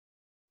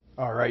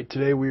All right,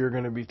 today we are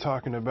going to be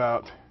talking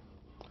about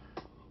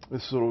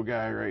this little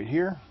guy right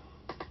here.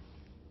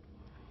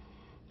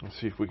 Let's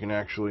see if we can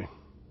actually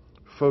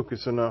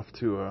focus enough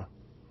to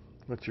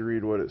let you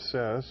read what it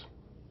says.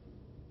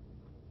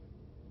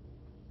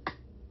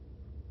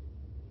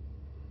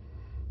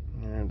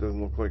 And it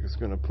doesn't look like it's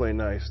going to play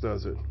nice,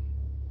 does it?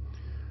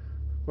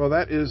 Well,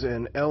 that is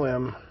an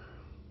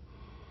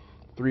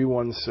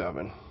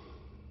lm317,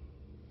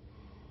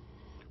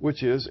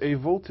 which is a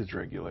voltage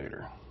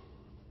regulator.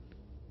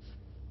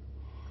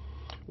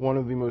 One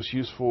of the most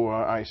useful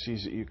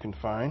ICs that you can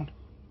find.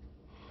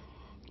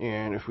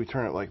 And if we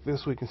turn it like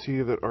this, we can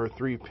see that our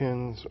 3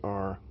 pins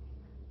are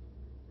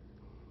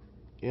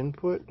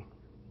input,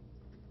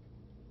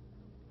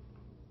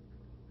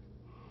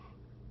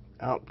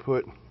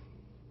 output,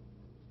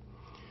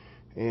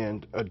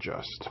 and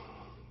adjust.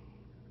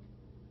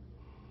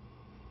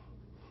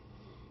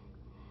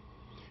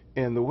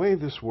 And the way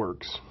this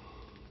works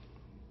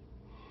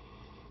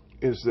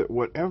is that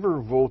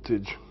whatever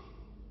voltage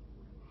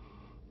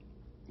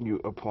you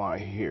apply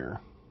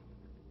here,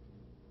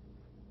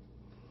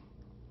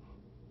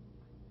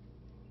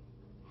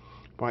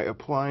 by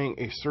applying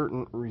a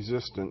certain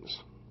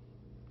resistance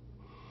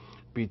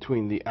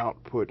between the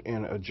output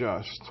and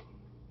adjust,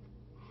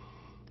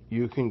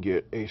 you can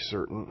get a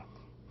certain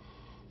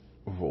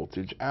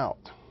voltage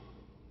out.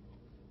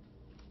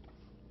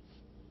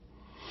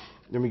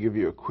 Let me give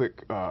you a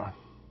quick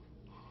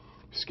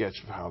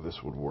sketch of how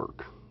this would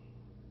work.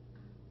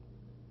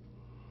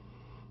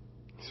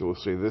 So we'll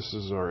say this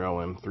is our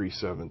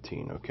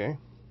lm317, okay?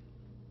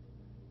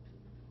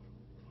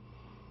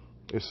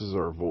 This is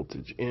our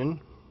voltage in.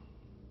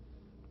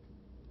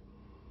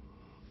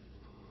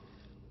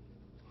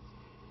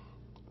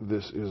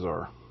 This is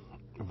our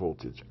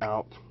voltage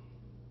out.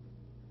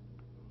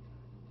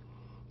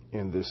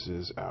 And this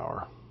is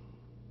our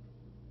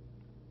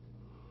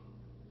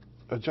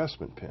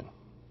adjustment pin.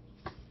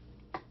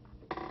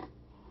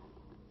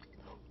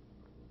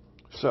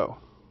 So,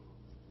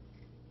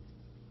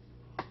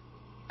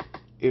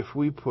 if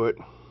we put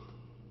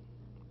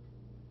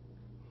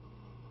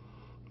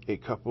a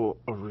couple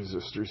of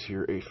resistors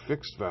here, a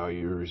fixed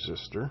value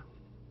resistor,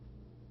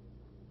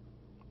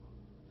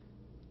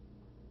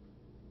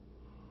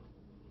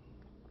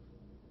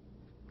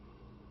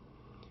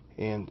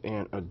 and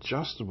an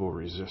adjustable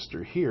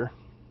resistor here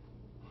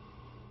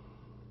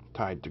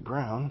tied to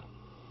ground,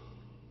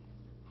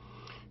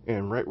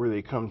 and right where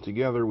they come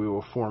together we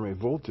will form a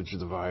voltage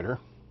divider,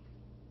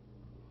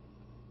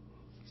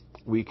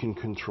 we can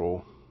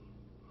control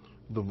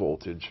the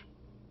voltage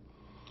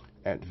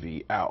at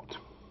V out.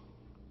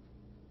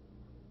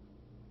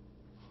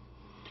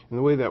 And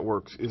the way that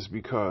works is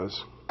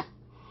because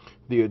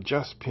the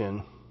adjust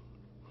pin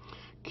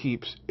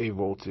keeps a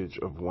voltage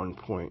of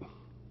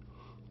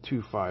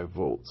 1.25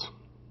 volts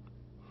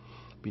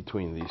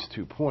between these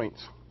 2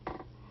 points,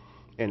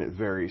 and it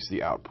varies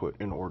the output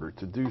in order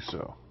to do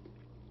so.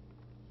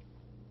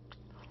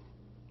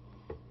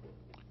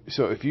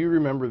 So if you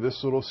remember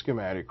this little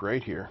schematic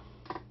right here,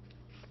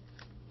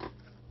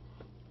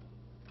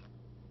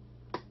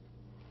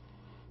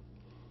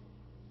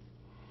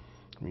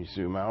 let me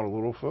zoom out a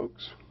little,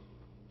 folks.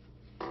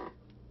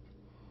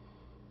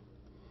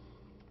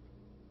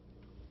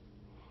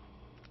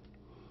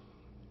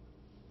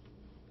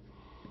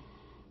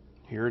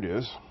 Here it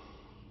is.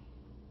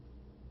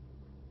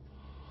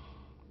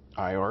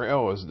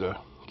 IRL, as the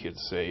kids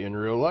say in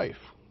real life.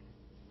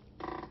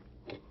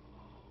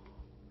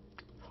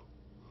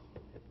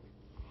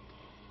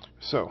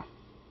 So,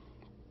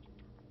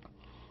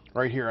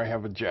 right here I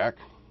have a jack,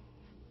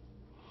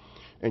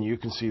 and you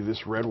can see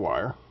this red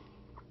wire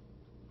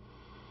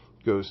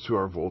goes to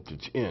our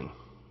voltage in.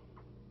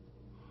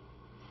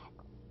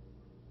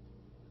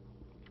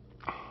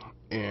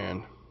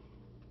 And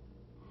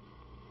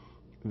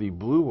the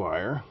blue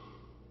wire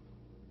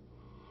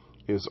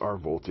is our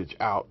voltage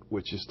out,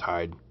 which is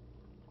tied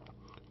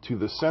to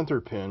the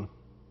center pin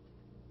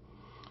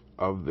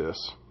of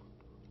this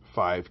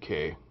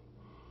 5K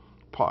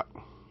pot.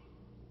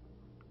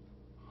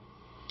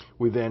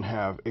 We then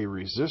have a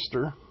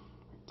resistor,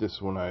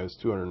 this one has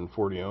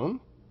 240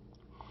 ohm,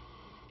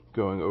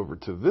 going over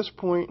to this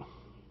point,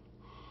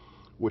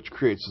 which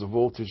creates the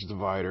voltage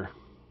divider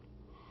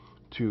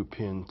to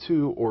pin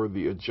 2, or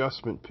the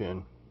adjustment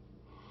pin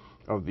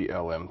of the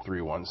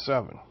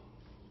lm317.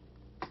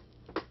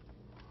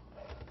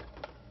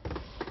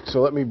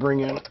 So let me bring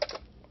in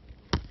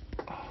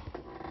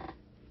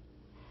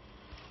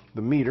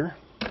the meter.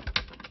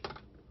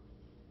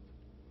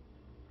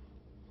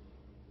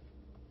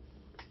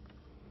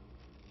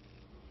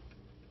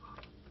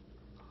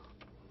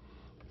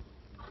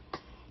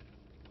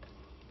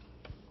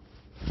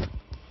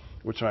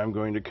 Which I'm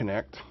going to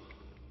connect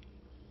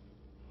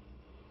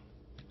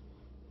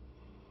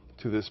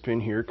to this pin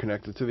here,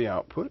 connected to the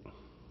output.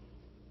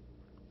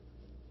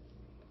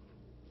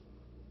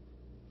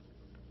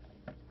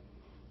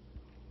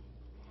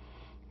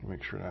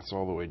 Make sure that's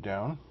all the way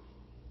down.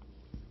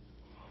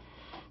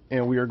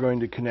 And we are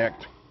going to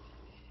connect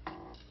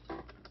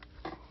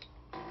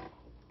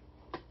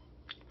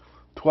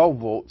 12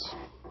 volts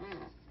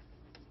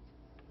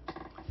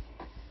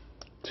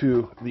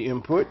to the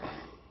input.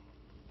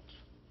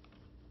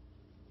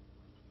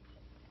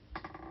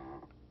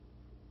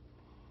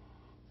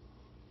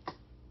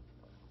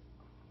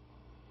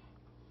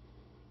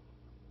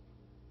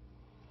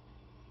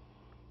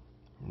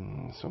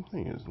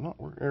 Something is not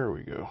working. There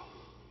we go.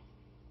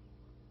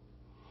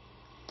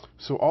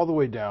 So all the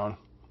way down,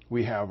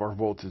 we have our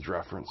voltage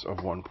reference of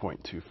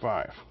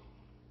 1.25.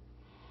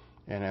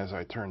 And as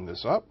I turn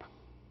this up,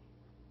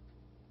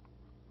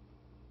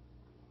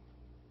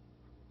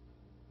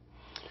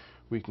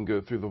 we can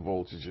go through the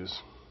voltages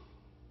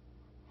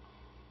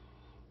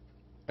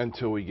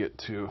until we get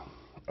to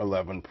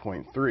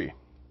 11.3,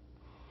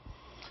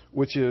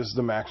 which is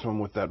the maximum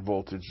with that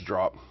voltage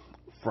drop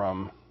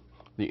from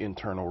the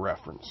internal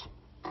reference.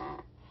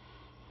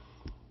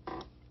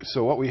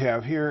 So what we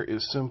have here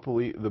is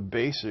simply the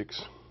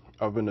basics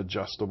of an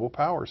adjustable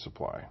power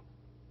supply.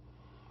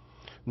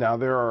 Now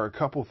there are a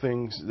couple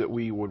things that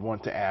we would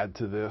want to add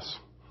to this,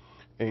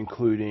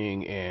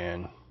 including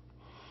an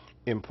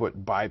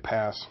input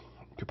bypass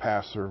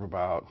capacitor of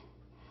about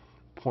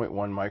 0.1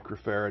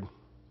 microfarad,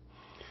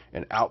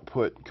 an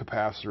output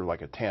capacitor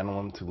like a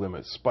tantalum to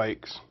limit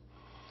spikes,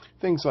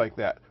 things like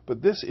that.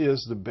 But this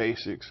is the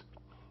basics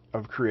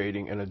of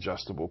creating an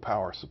adjustable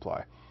power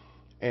supply.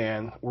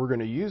 And we're going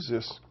to use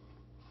this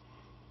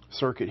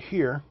circuit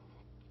here,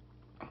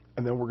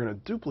 and then we're going to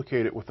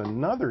duplicate it with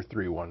another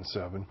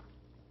 317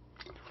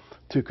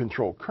 to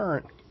control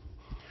current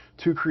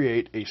to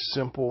create a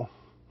simple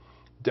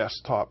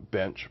desktop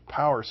bench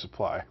power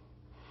supply.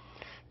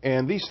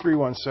 And these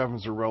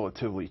 317s are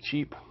relatively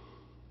cheap.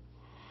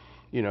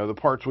 You know, the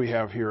parts we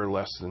have here are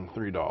less than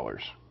 $3.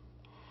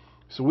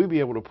 So we'd be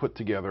able to put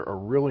together a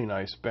really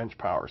nice bench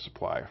power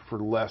supply for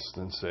less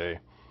than, say,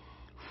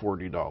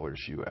 $40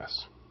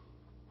 US.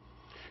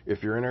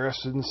 If you're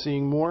interested in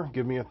seeing more,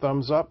 give me a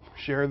thumbs up,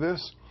 share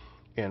this,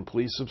 and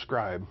please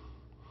subscribe,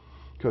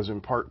 because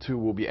in part 2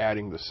 we'll be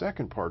adding the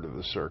second part of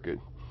the circuit,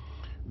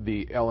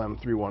 the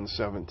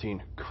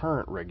lm317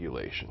 current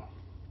regulation.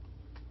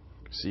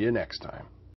 See you next time.